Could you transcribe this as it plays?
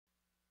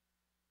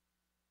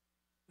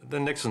The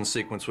Nixon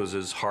sequence was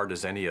as hard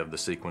as any of the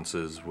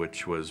sequences,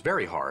 which was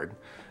very hard.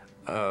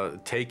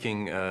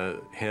 Taking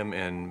him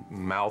and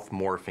mouth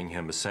morphing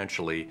him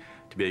essentially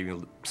to be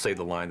able to say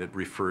the line that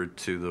referred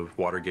to the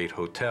Watergate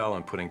Hotel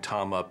and putting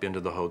Tom up into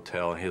the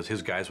hotel, and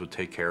his guys would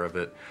take care of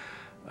it.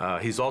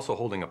 He's also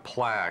holding a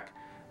plaque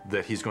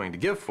that he's going to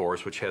give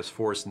Forrest, which has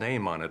Forrest's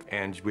name on it,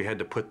 and we had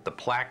to put the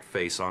plaque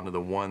face onto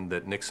the one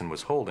that Nixon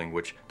was holding,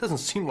 which doesn't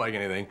seem like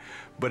anything,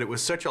 but it was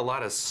such a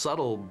lot of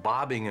subtle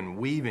bobbing and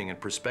weaving and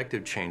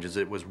perspective changes.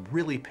 It was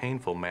really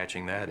painful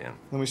matching that in.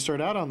 And we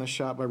start out on the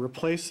shot by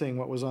replacing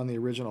what was on the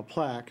original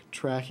plaque,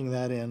 tracking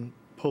that in,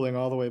 pulling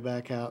all the way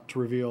back out to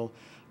reveal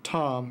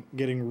Tom,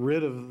 getting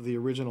rid of the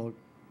original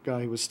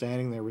guy who was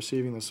standing there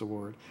receiving this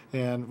award,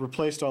 and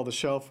replaced all the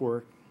shelf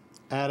work,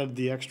 added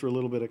the extra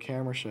little bit of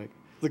camera shake.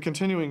 The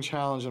continuing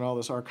challenge in all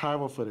this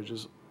archival footage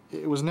is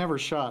it was never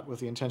shot with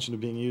the intention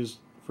of being used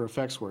for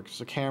effects work. It's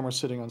a camera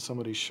sitting on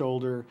somebody's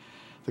shoulder,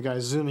 the guy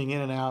zooming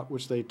in and out,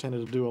 which they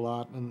tended to do a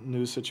lot in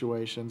news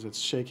situations. It's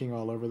shaking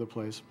all over the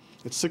place.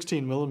 It's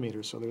 16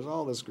 millimeters, so there's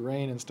all this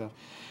grain and stuff.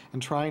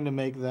 And trying to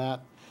make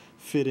that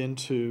fit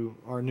into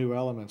our new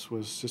elements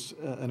was just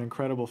an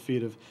incredible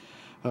feat of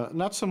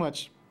not so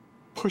much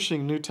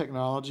pushing new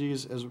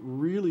technologies as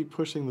really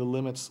pushing the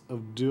limits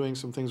of doing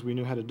some things we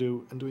knew how to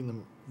do and doing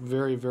them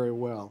very, very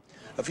well.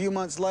 A few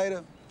months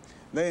later,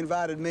 they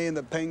invited me and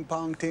the ping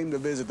pong team to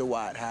visit the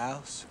White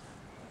House.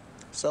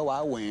 So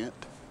I went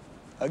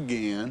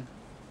again,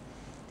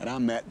 and I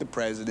met the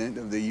President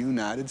of the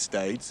United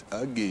States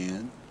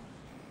again.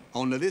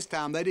 Only this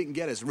time they didn't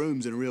get us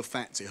rooms in a real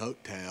fancy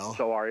hotel.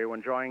 So are you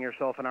enjoying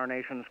yourself in our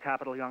nation's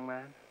capital, young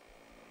man?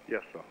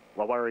 Yes, sir.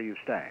 Well, where are you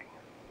staying?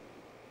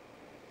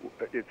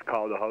 It's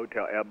called the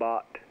Hotel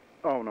Ebbot.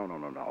 Oh, no.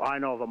 I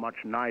know of a much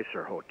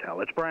nicer hotel.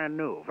 It's brand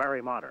new,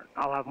 very modern.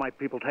 I'll have my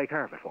people take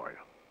care of it for you.